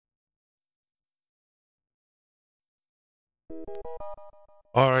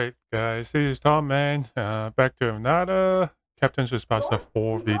Alright guys, this is Tom man, back to another Captain Tsubasa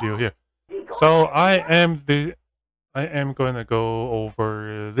 4 video here. So I am gonna go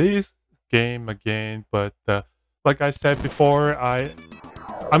over this game again, but like I said before,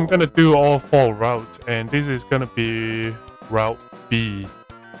 I'm gonna do all 4 routes, and this is gonna be Route B,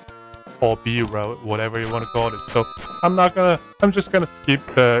 or B route, whatever you want to call it. So I'm just gonna skip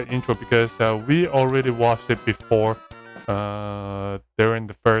the intro because we already watched it before during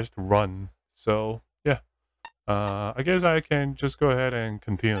the first run. So yeah, I guess I can just go ahead and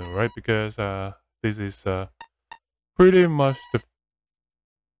continue, right? Because this is pretty much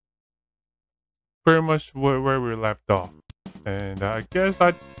where we left off, and I guess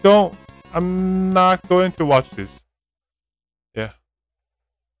I'm not going to watch this. Yeah,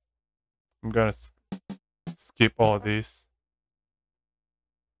 I'm gonna skip all this.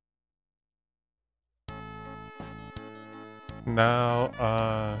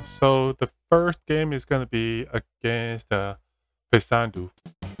 Now, so the first game is gonna be against Paysandu.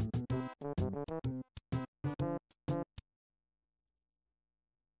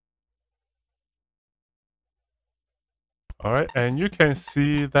 Alright, and you can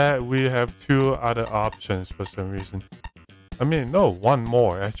see that we have 2 other options for some reason. I mean, no, 1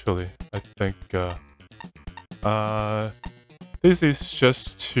 more actually. I think, this is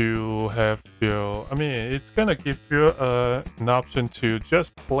just to have you, I mean, it's gonna give you an option to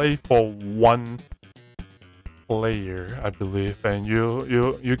just play for 1 player, I believe, and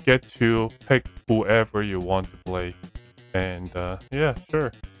you get to pick whoever you want to play. And yeah,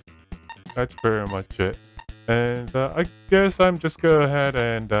 sure. That's very much it. And I guess I'm just go ahead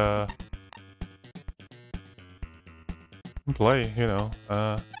and play, you know.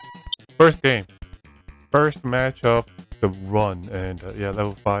 First game. First match of the run. And yeah,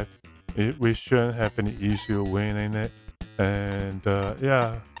 level 5. We shouldn't have any issue winning it. And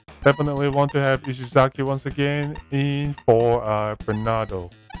yeah, definitely want to have Ishizaki once again in for Bernardo.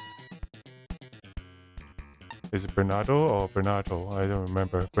 Is it Bernardo or Bernardo? I don't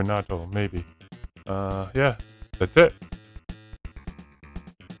remember. Bernardo, maybe. Yeah, that's it.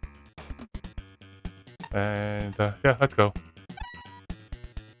 And yeah, let's go.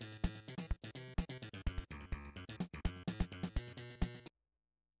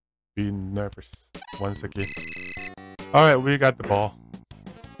 Be nervous once again. Alright, we got the ball.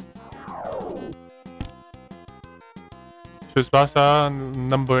 Tsubasa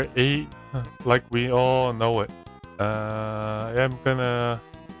number 8, like we all know it. I'm gonna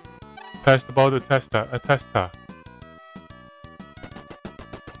pass the ball to Testa.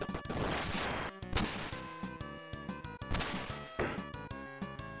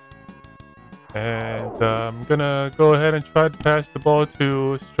 And I'm gonna go ahead and try to pass the ball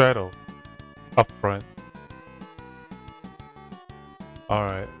to Strato up front.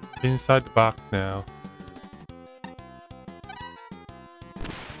 Alright, inside the box now.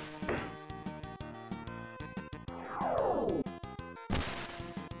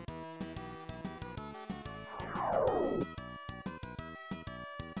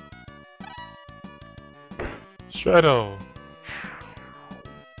 Strato.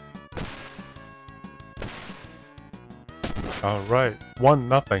 Alright,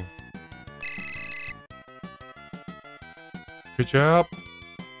 1-0. Good job.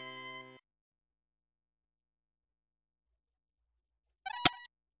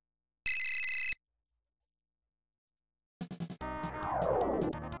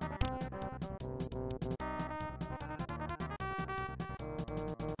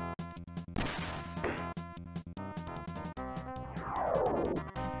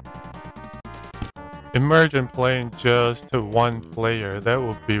 Imagine playing just 1 player. That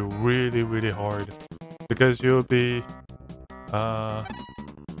would be really, really hard. Because you'll be...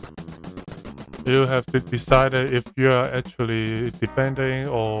 you have to decide if you're actually defending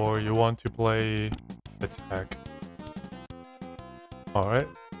or you want to play attack. Alright,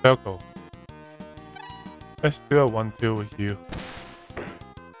 Falco. Let's do a 1-2 with you.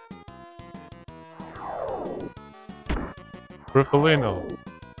 Rufalino.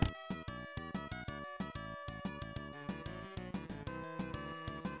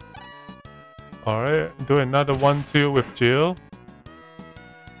 Alright, do another 1-2 with Jill.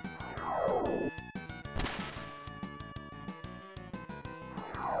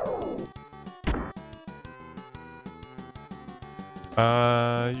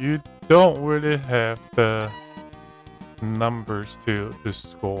 You don't really have the numbers to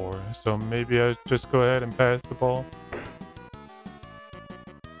score, so maybe I'll just go ahead and pass the ball.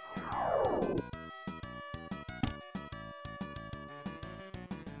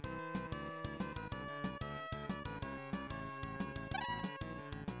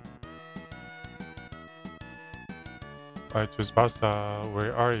 Alright, Tsubasa,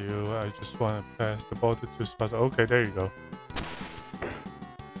 where are you? I just want to pass the ball to Tsubasa. Okay, there you go.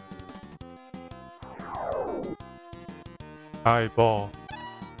 High ball.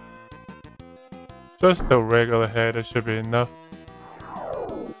 Just the regular header should be enough.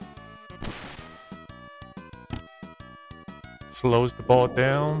 Slows the ball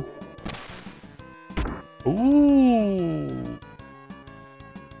down. Ooh.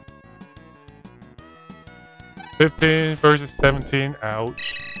 15 versus 17.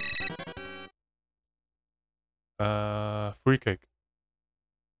 Ouch. Free kick.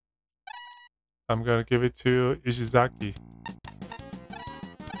 I'm gonna give it to Ishizaki.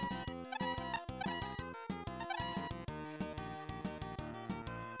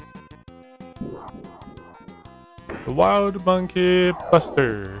 The Wild Monkey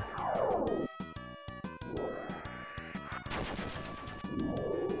Buster.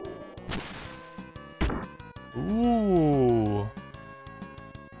 Ooh.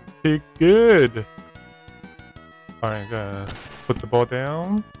 Kick good. Alright, gonna put the ball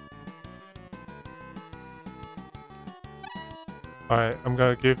down. Alright, I'm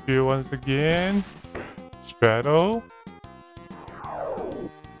gonna give you once again. Straddle.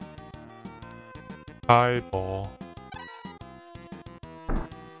 High ball.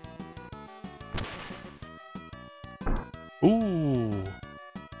 Ooh.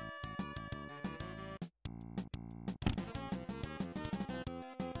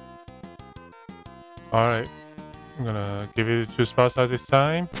 Alright. I'm gonna give it to Tsubasa this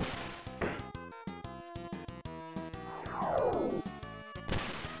time.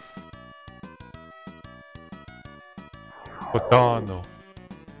 Potano.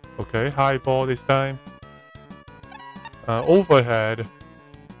 Okay, high ball this time. Overhead.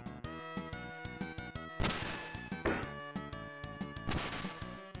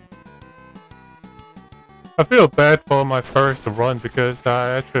 I feel bad for my first run because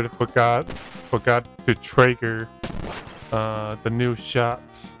I actually forgot to trigger the new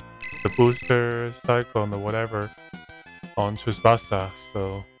shots, the booster, cyclone, or whatever on Tsubasa.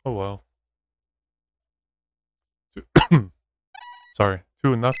 So, oh well. Sorry,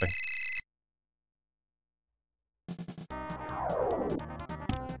 2-0.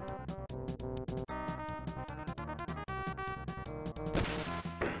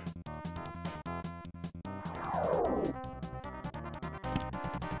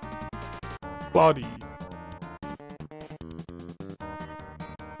 Body.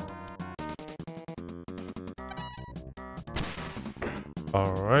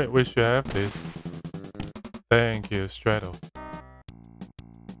 Alright, we should have this. Thank you, Straddle.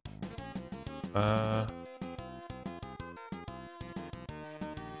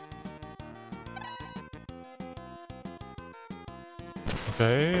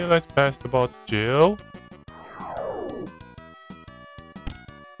 Okay, let's pass the ball to Jill.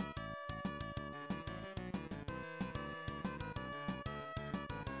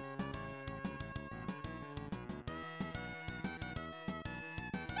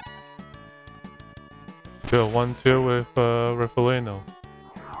 Still 1-2 with Raffaellino.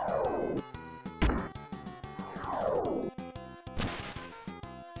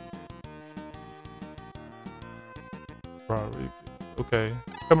 Okay,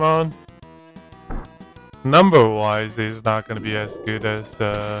 come on. Number-wise, it's not gonna be as good as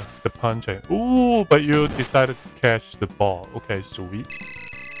the punching. Ooh, but you decided to catch the ball. Okay, sweet.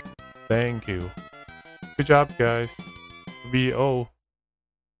 Thank you. Good job, guys. VO.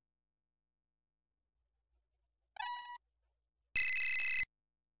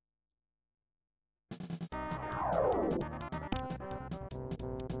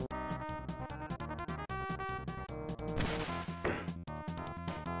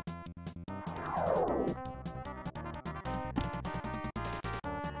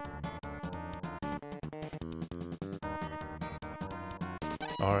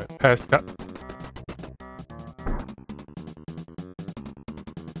 Alright, pass cut.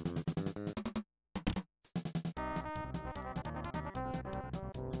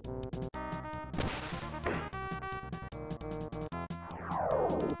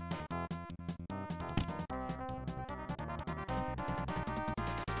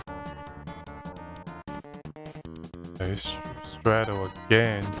 Okay, straddle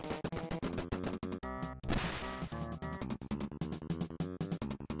again.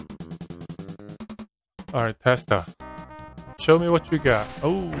 Alright, Testa. Show me what you got.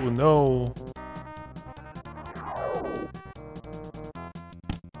 Oh no.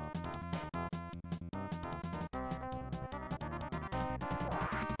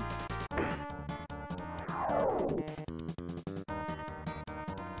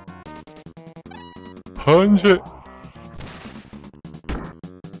 Punch it.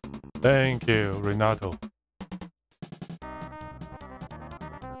 Thank you, Renato.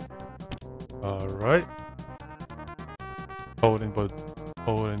 Alright. Holding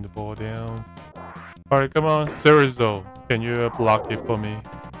the ball down. Alright, come on, Cerizo. Can you block it for me?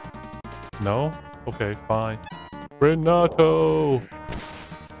 No? Okay, fine. Renato!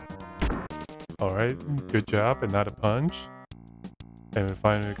 Alright, good job. Another punch. And we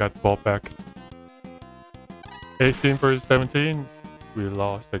finally got the ball back. 18 versus 17. We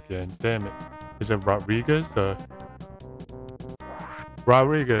lost again. Damn it. Is it Rodriguez?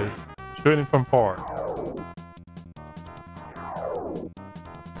 Rodriguez. Shooting from far.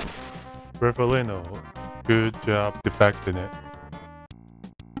 Rivellino. Good job deflecting it.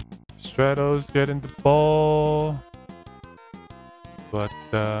 Stratos getting the ball. But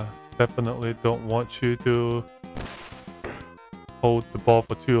definitely don't want you to hold the ball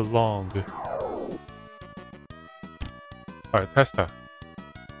for too long. Alright, Testa.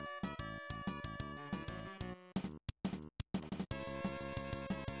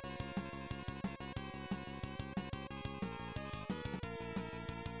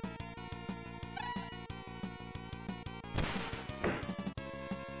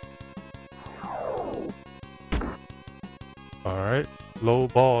 Alright, low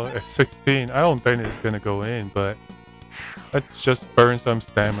ball at 16. I don't think it's gonna go in, but let's just burn some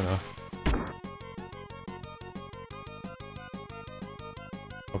stamina.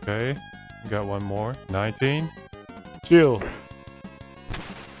 Okay, we got one more. 19. Jill.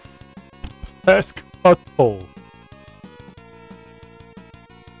 Pescato.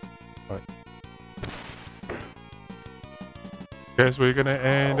 Alright. Guess we're gonna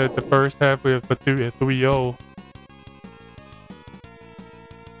end at the first half with a 3-0.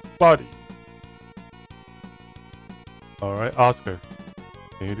 Body. Alright, Oscar.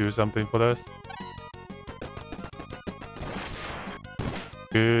 Can you do something for us?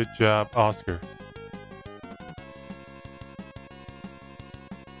 Good job, Oscar.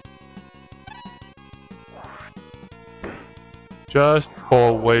 Just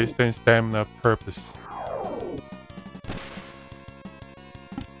for wasting stamina purpose.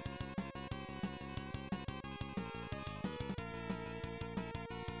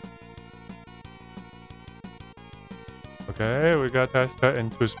 Okay, we got Testa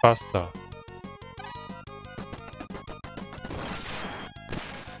and Tsubasa.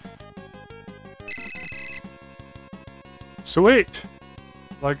 Sweet!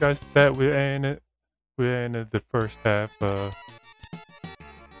 Like I said, we ended the first half at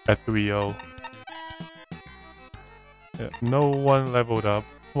 3-0. Yeah, no one leveled up.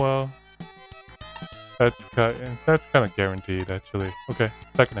 Well, that's kind of guaranteed actually. Okay,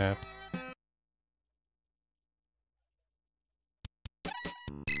 second half.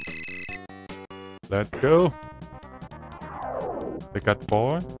 Let's go. They got the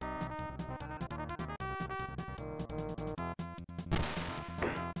ball.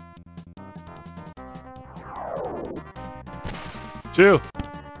 Chill.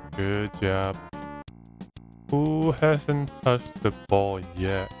 Good job. Who hasn't touched the ball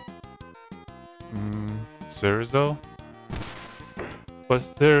yet? Cerizo? But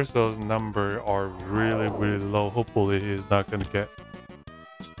Cerizo's numbers are really, really low. Hopefully he's not gonna get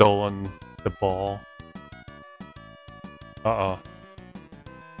stolen the ball.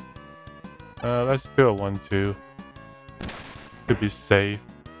 Let's do a 1-2 to be safe.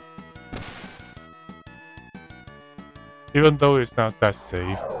 Even though it's not that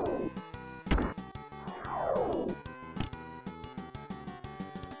safe.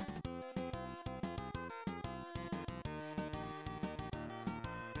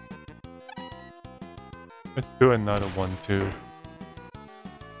 Let's do another 1-2.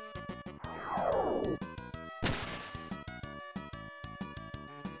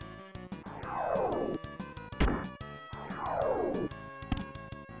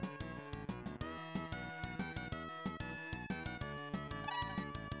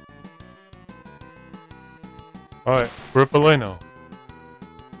 Alright, Rippolino.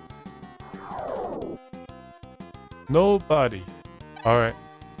 Nobody. Alright.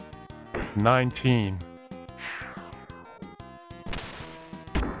 19.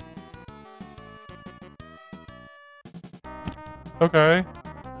 Okay.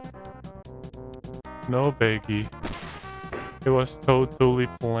 No biggie. It was totally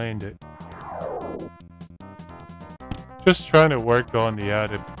planned. Just trying to work on the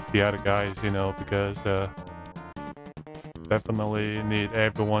other guys, you know, because definitely need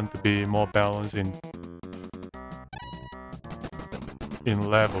everyone to be more balanced in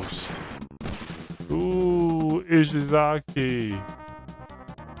levels. Ooh, Ishizaki.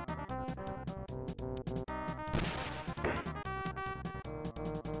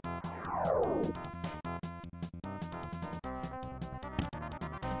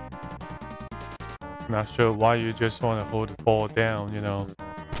 Not sure why you just want to hold the ball down, you know.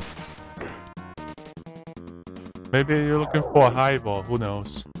 Maybe you're looking for a high ball, who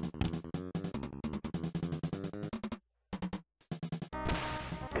knows?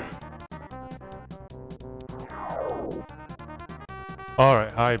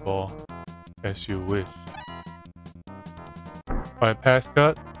 Alright, high ball. As you wish. Alright, pass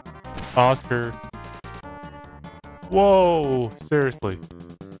cut. Oscar. Whoa! Seriously.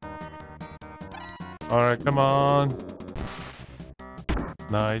 Alright, come on.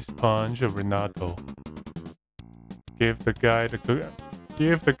 Nice punch of Renato. Give the guy the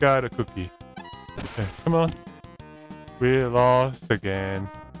cookie. Okay, come on. We lost again.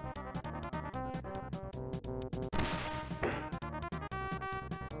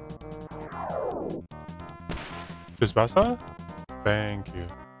 Tsubasa? Thank you.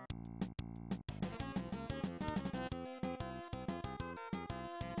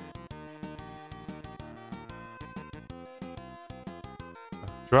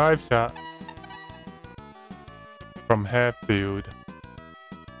 Drive shot from half field.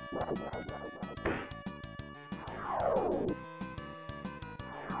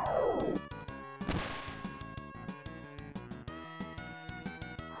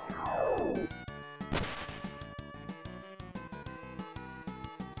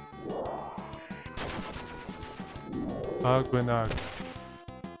 Aguinag.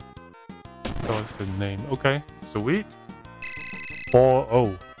 That was the name. Okay, sweet.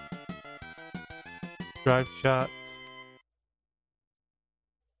 4-0. Drive shots.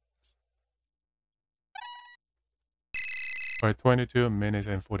 Alright, 22 minutes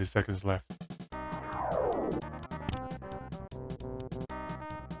and 40 seconds left.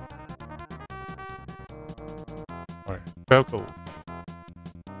 Alright, Falco.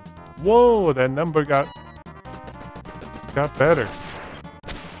 Whoa, that number got better.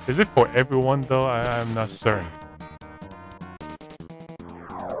 Is it for everyone though? I'm not certain.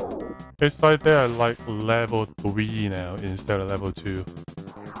 It's like they're like level 3 now instead of level 2.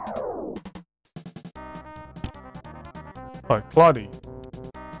 Alright, Claudia.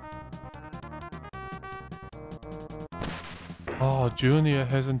 Oh, Junior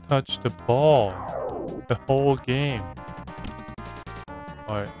hasn't touched the ball the whole game.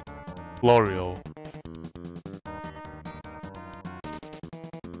 Alright, Florio.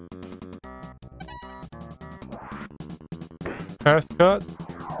 Pass cut.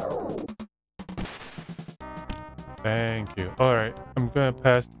 Thank you. Alright, I'm gonna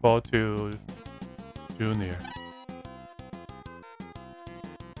pass the ball to Junior.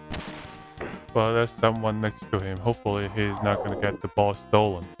 Well, there's someone next to him. Hopefully he's not gonna get the ball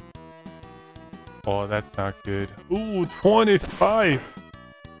stolen. Oh, that's not good. Ooh, 25!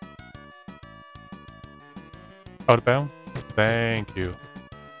 Out of bounds? Thank you.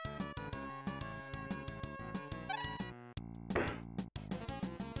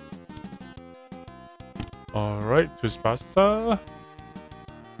 Alright, Tsubasa.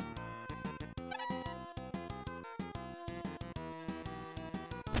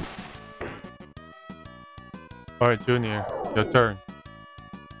 Alright, Junior, your turn.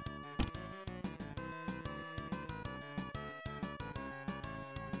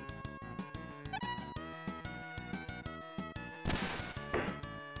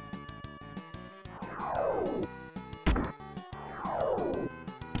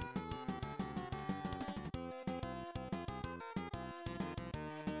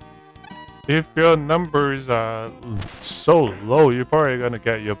 If your numbers are so low, you're probably gonna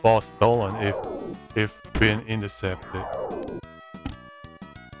get your ball stolen if being intercepted.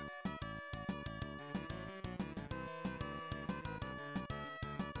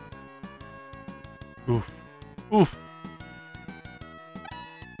 Oof. Oof.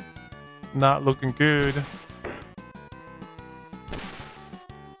 Not looking good.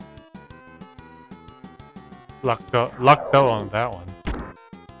 Lucked out on that one.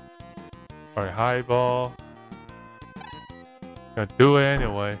 Alright, high ball. Gonna do it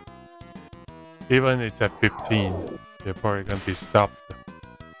anyway. Even it's at 15, you're probably gonna be stopped.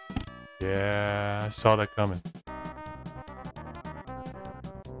 Yeah, I saw that coming.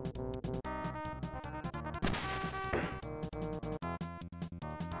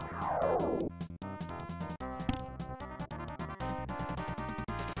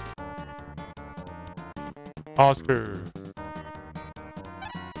 Oscar.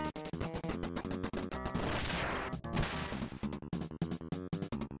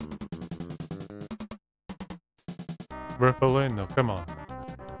 No, come on.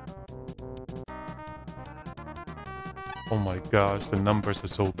 Oh my gosh, the numbers are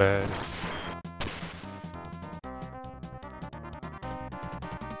so bad.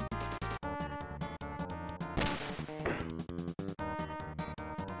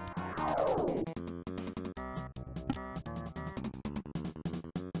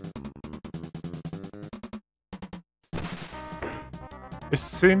 It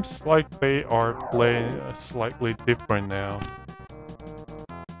seems like they are playing slightly different now.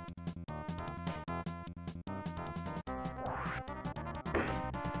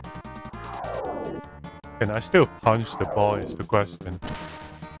 Can I still punch the ball is the question.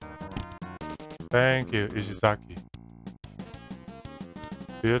 Thank you, Ishizaki.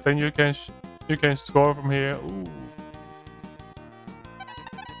 Do you think you can score from here? Ooh.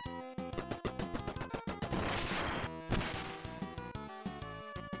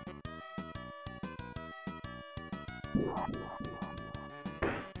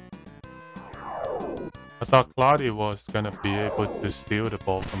 I thought Claudia was gonna be able to steal the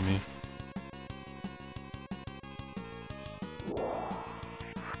ball from me.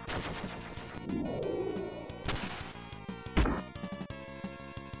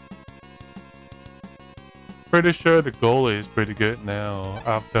 Pretty sure the goalie is pretty good now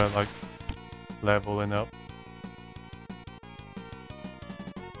after like leveling up.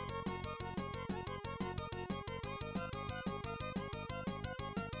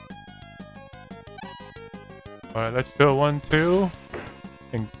 Alright, let's do a 1-2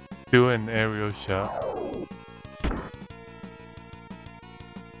 and do an aerial shot.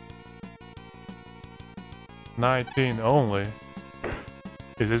 $19 only.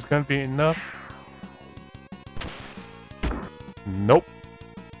 Is this gonna be enough? Nope.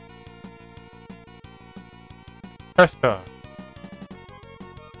 Testa.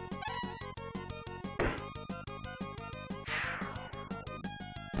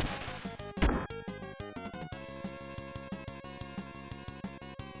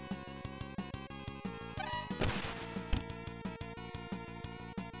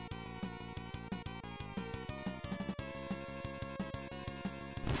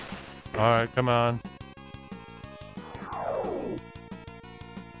 Alright, come on.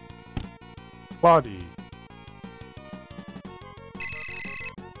 Body.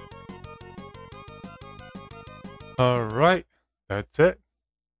 Alright, that's it.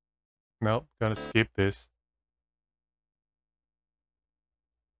 Nope, gotta skip this.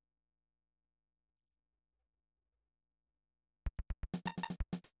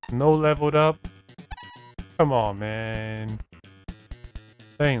 No leveled up. Come on, man.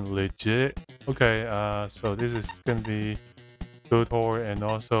 That ain't legit. Okay, so this is gonna be tutor and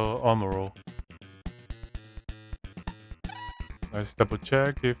also armor. Let's double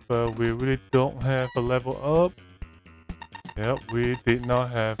check if we really don't have a level up. Yep, we did not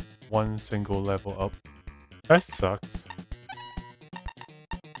have one single level up. That sucks.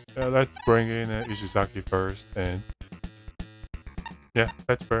 Let's bring in Ishizaki first, and yeah,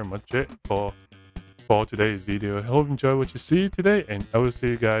 that's very much it for today's video. I hope you enjoy what you see today, and I will see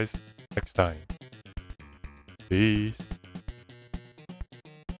you guys next time. Peace.